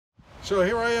So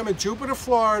here I am in Jupiter,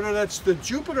 Florida. That's the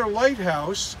Jupiter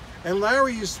Lighthouse. And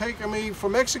Larry is taking me for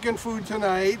Mexican food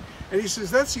tonight. And he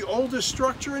says, that's the oldest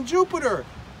structure in Jupiter.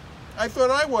 I thought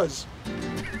I was.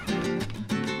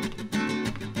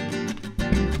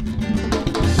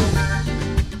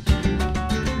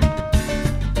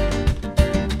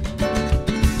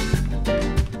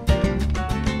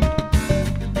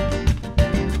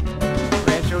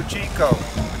 Rancho Chico.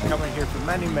 Coming here for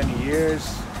many, many years.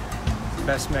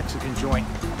 Best Mexican joint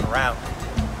around.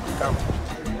 Come.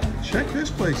 Check this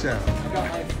place out.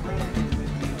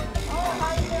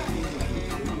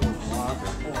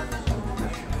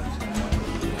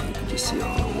 You see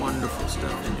all the wonderful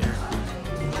stuff in here.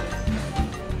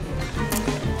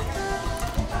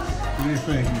 What do you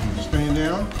think? Staying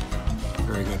down?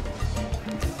 Very good.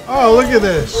 Oh, look at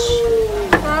this.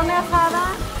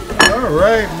 All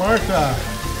right, Martha.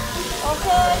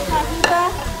 Okay,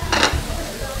 cajita.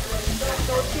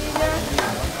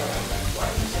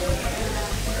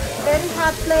 Very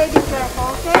hot plate, be careful,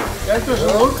 okay? That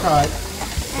doesn't look hot.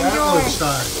 That Enjoy. looks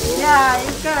hot. Yeah,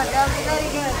 it's good. That's very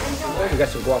good. Enjoy. We got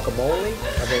some guacamole.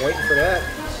 I've been waiting for that.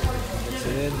 It's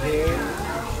in here.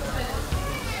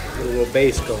 Get a little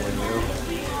base going, you know.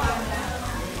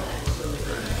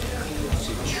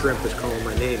 See, the shrimp is calling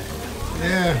my name.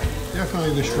 Yeah,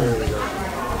 definitely the shrimp.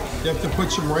 You have to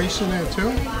put some rice in there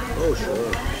too? Oh,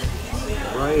 sure.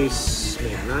 Rice,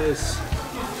 make it nice.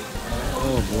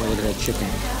 Oh boy, look at that chicken.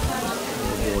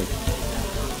 Oh boy.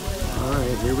 All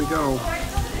right, here we go.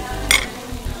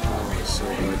 Oh, it's so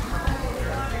good.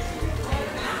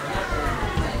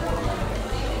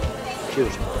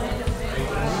 Cheers.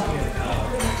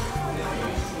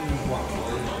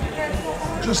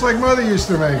 Just like Mother used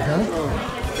to make, huh? Oh,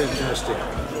 fantastic.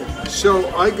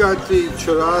 So I got the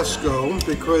churrasco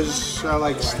because I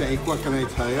like steak, what can I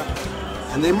tell you?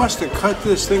 And they must have cut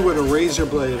this thing with a razor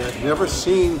blade. I've never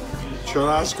seen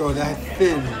churrasco that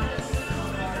thin.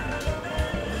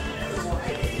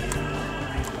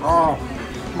 Oh,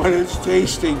 but it's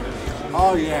tasty.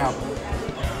 Oh yeah.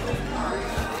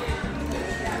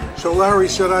 So Larry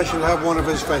said I should have one of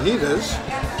his fajitas.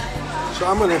 So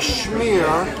I'm gonna smear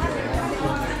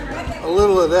a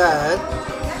little of that.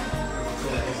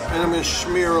 And I'm going to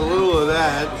smear a little of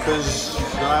that because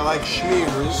I like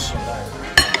smears.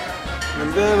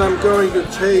 And then I'm going to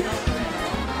take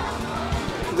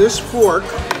this fork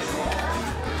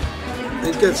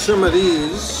and get some of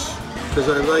these because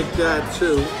I like that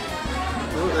too.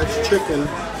 Oh, that's chicken.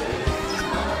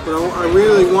 But I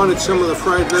really wanted some of the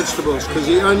fried vegetables because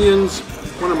the onions,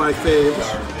 one of my faves.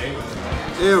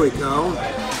 There we go.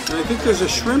 And I think there's a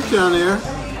shrimp down there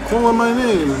calling my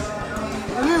name.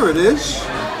 There it is.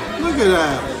 Look at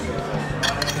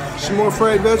that. Some more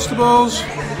fried vegetables.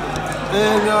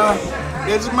 And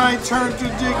it's my turn to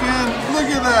dig in. Look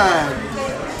at that.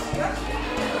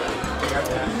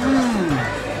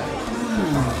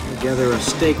 Together a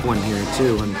steak one here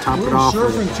too, and top it off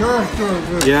Surf with and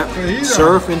turf. yeah,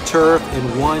 surf and turf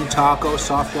in one taco,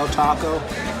 soft shell taco.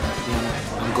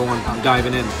 And I'm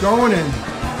diving in. Going in.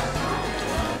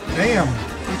 Damn.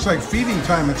 Looks like feeding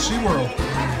time at SeaWorld.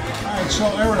 So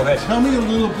Eric, tell me a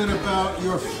little bit about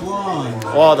your flan.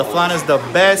 Well, the flan is the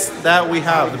best that we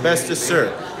have, the best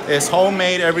dessert. It's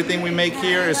homemade, everything we make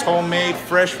here is homemade,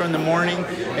 fresh from the morning,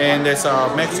 and it's a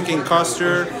Mexican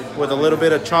custard with a little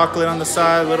bit of chocolate on the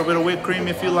side, a little bit of whipped cream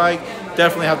if you like.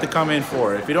 Definitely have to come in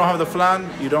for it. If you don't have the flan,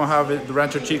 you don't have the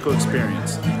Rancho Chico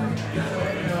experience.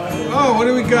 Oh, what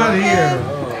do we got here?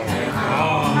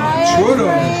 Oh,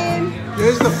 churros.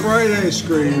 There's the fried ice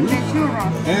cream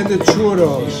and the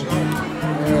churros.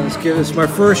 Let's give this my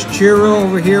first churro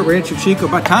over here at Rancho Chico.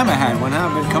 About time I had one, huh?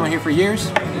 I've been coming here for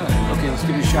years. Okay, let's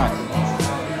give it a shot.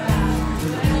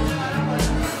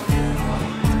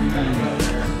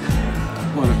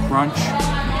 What a crunch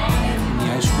in the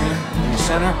ice cream in the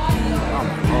center. Oh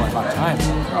my God, about time.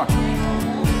 Oh.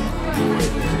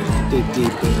 Dig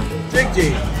deep. Dig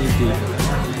deep. Dig deep.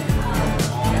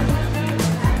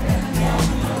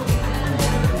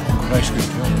 Ice cream too.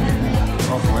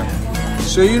 Oh boy.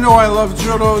 So you know I love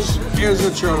churros. Here's the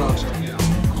churros.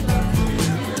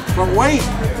 But wait,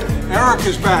 Eric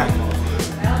is back.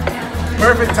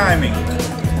 Perfect timing.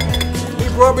 He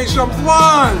brought me some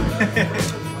flan.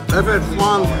 I've had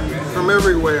flan from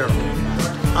everywhere.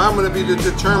 I'm going to be the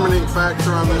determining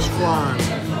factor on this flan.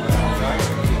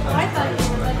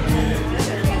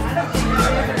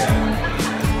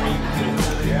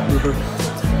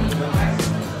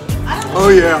 Oh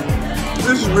yeah,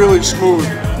 this is really smooth.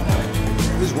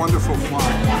 This is wonderful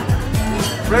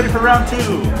flan. Ready for round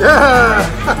two. Yeah!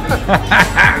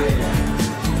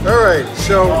 All right,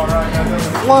 so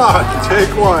flan,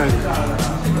 take one.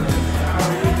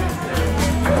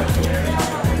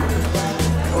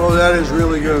 that is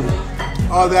really good.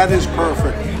 Oh, that is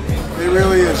perfect. It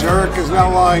really is. Eric is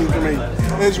not lying to me.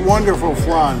 It's wonderful,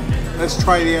 Flan. Let's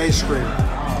try the ice cream.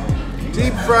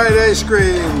 Deep fried ice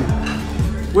cream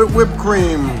with whipped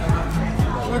cream.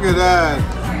 Look at that.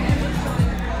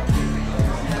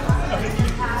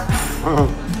 Oh.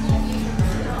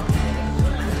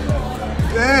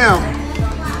 Damn.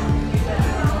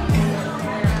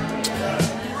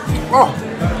 Oh,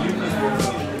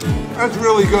 that's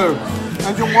really good.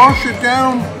 And to wash it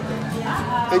down,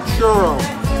 a churro.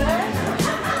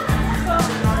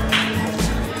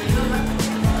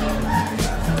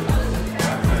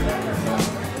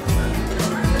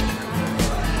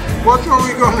 What shall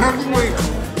we go next week?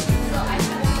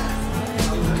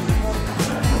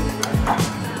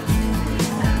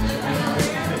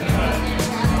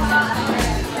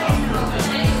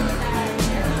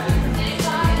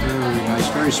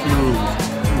 Very smooth.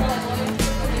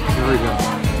 Very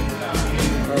good.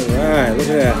 All right, look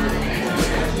at that.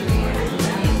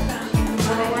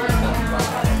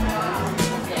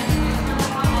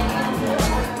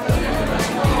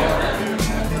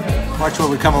 Watch what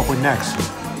we come up with next.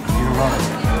 You run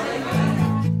it.